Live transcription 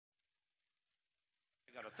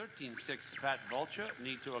A 13-6 fat vulture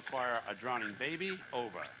need to acquire a drowning baby,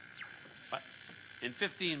 over. But in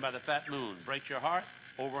 15 by the fat moon, breaks your heart,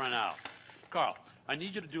 over and out. Carl, I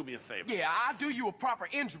need you to do me a favor. Yeah, I'll do you a proper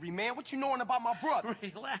injury, man. What you knowing about my brother?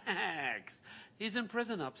 Relax. He's in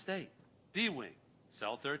prison upstate. D-Wing,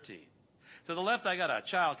 cell 13. To the left, I got a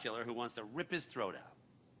child killer who wants to rip his throat out.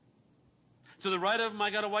 To the right of him, I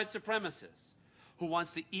got a white supremacist who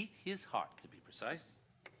wants to eat his heart, to be precise.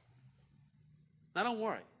 Now, don't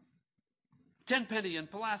worry. Tenpenny and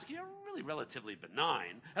Pulaski are really relatively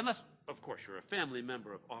benign, unless, of course, you're a family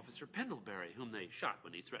member of Officer Pendlebury, whom they shot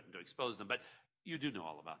when he threatened to expose them. But you do know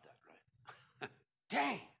all about that, right?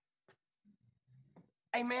 Damn.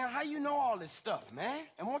 Hey, man, how you know all this stuff, man?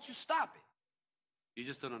 And won't you stop it? You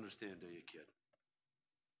just don't understand, do you, kid?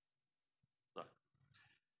 Look,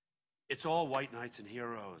 it's all white knights and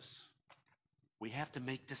heroes. We have to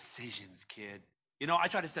make decisions, kid. You know, I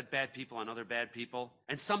try to set bad people on other bad people,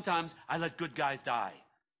 and sometimes I let good guys die.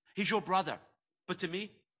 He's your brother, but to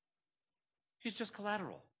me, he's just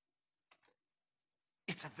collateral.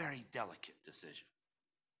 It's a very delicate decision.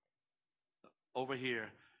 Over here,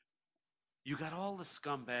 you got all the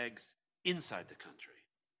scumbags inside the country.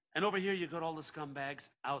 And over here, you got all the scumbags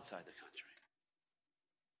outside the country.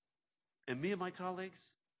 And me and my colleagues,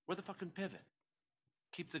 we're the fucking pivot.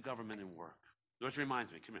 Keep the government in work. Which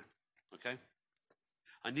reminds me, come here, okay?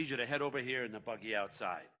 I need you to head over here in the buggy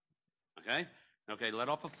outside, okay? Okay, let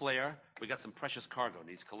off a flare. We got some precious cargo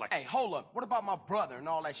needs collected. Hey, hold up. What about my brother and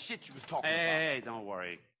all that shit you was talking about? Hey, don't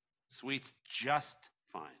worry. Sweet's just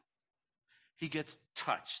fine. He gets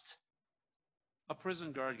touched. A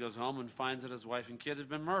prison guard goes home and finds that his wife and kid have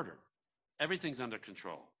been murdered. Everything's under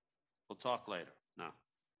control. We'll talk later. Now,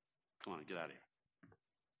 come on, get out of here.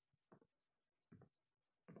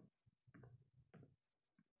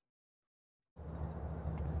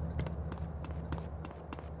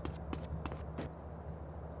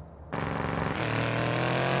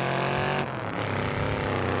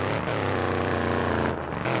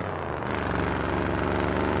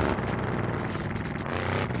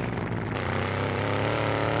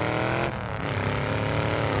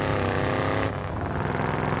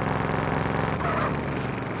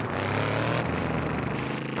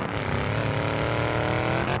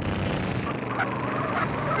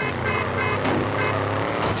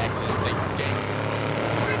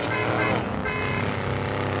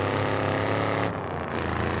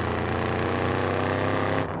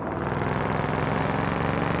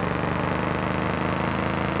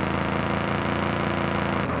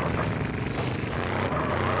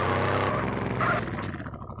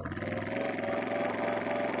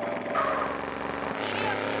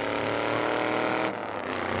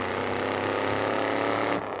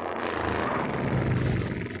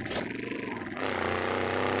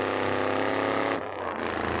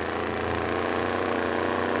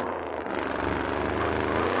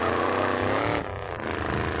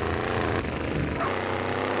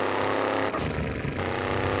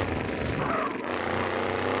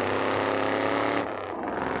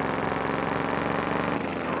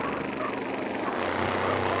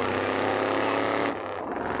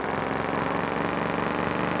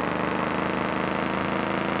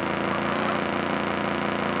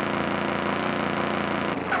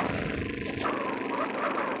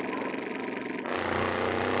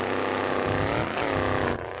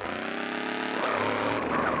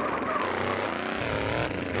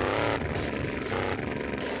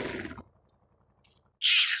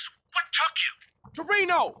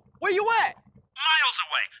 Where you at? Miles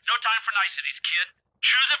away. No time for niceties, kid.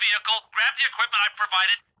 Choose a vehicle, grab the equipment I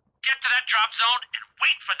provided, get to that drop zone, and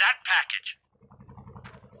wait for that package.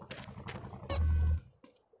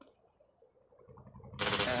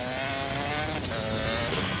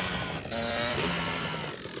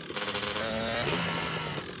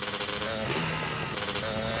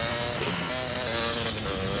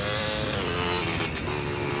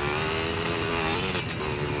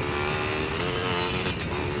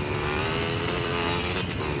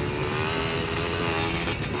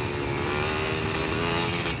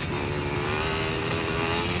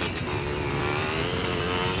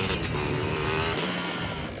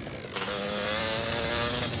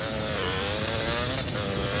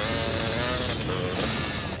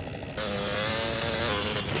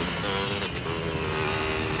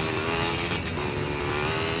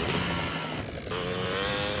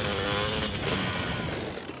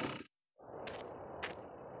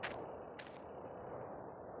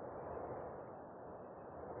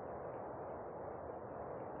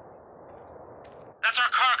 That's our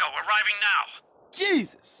cargo, arriving now.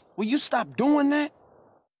 Jesus, will you stop doing that?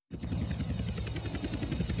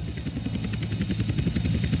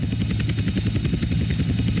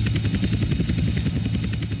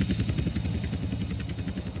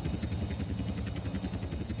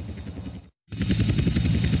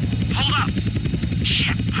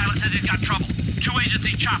 says he's got trouble. 2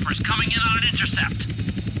 agency choppers coming in on an intercept.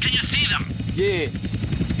 Can you see them? Yeah.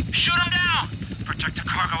 Shoot them down! Protect the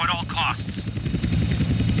cargo at all costs.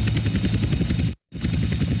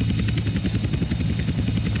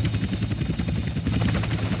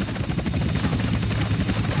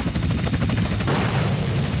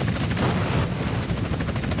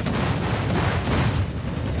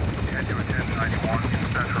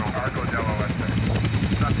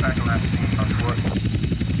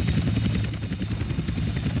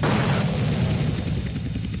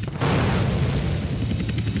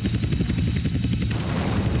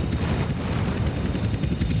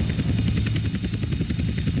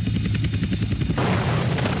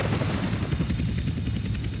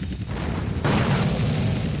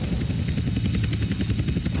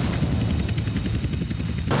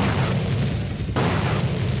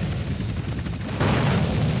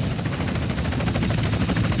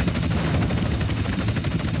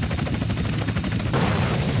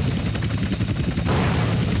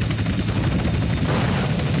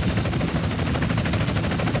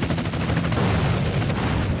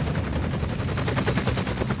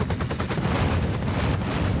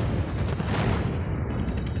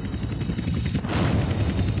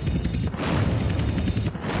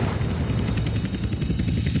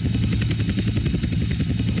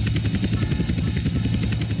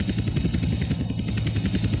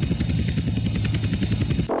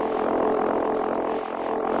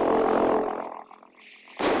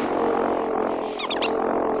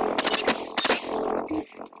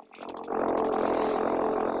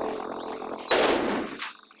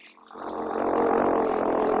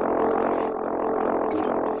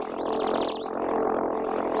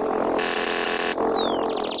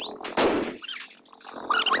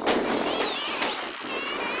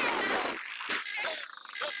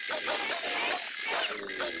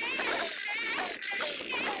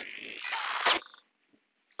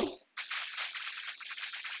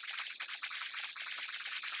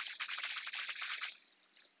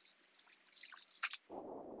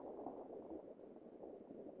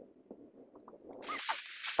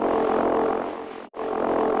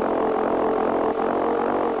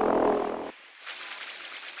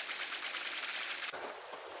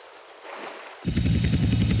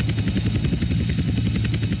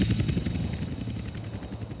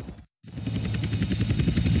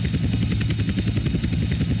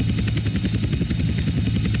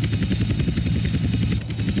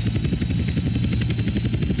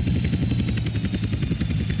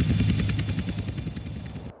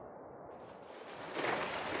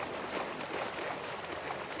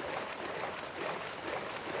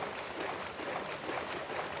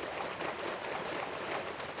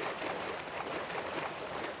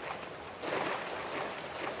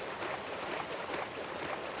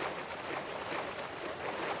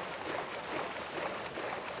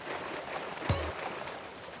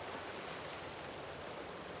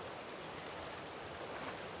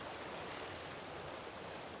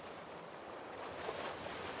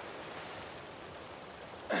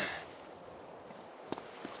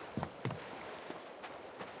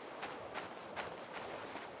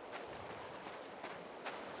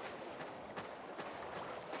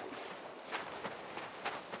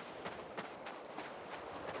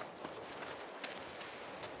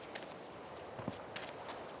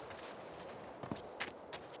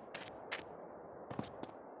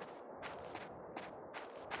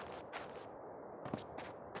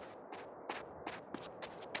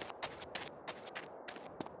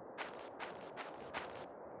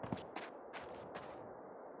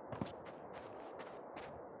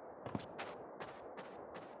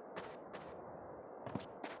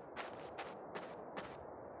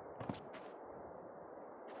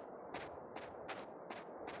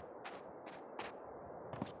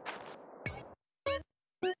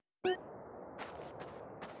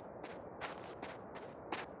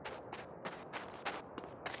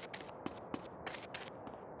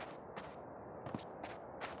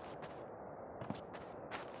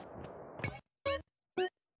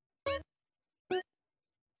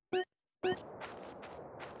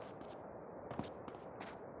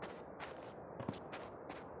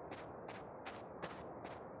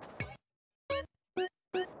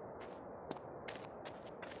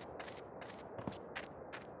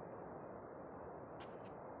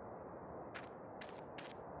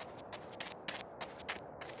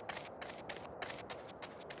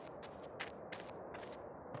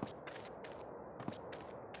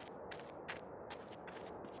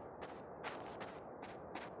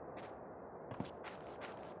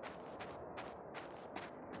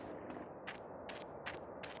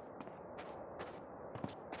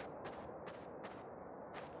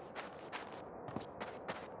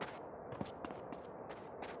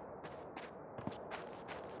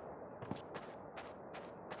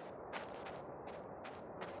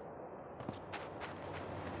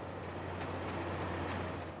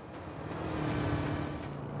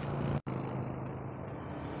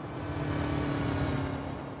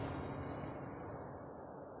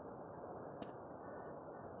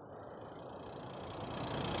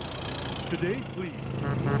 Today, please.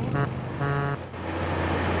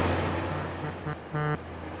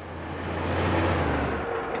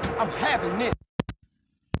 I'm having this.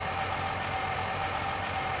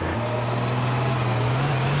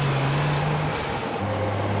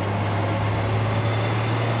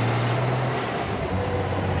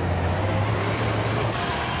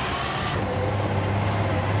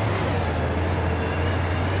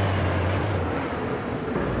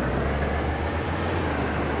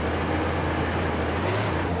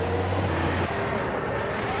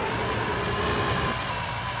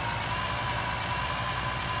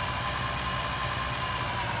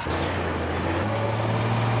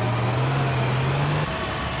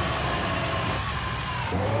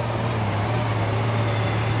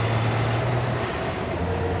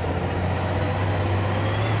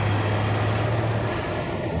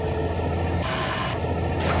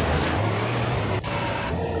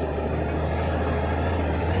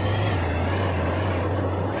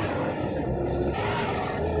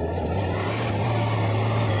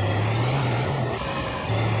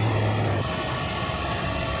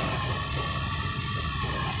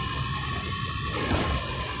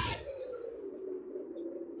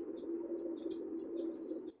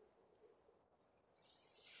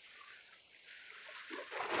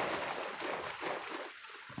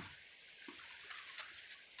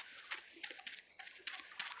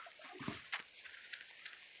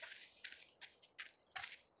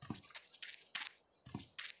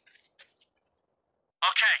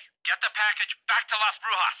 Okay, get the package back to Las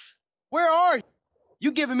Brujas. Where are you?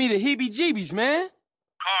 You giving me the heebie-jeebies, man.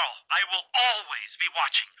 Carl, I will always be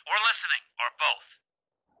watching or listening.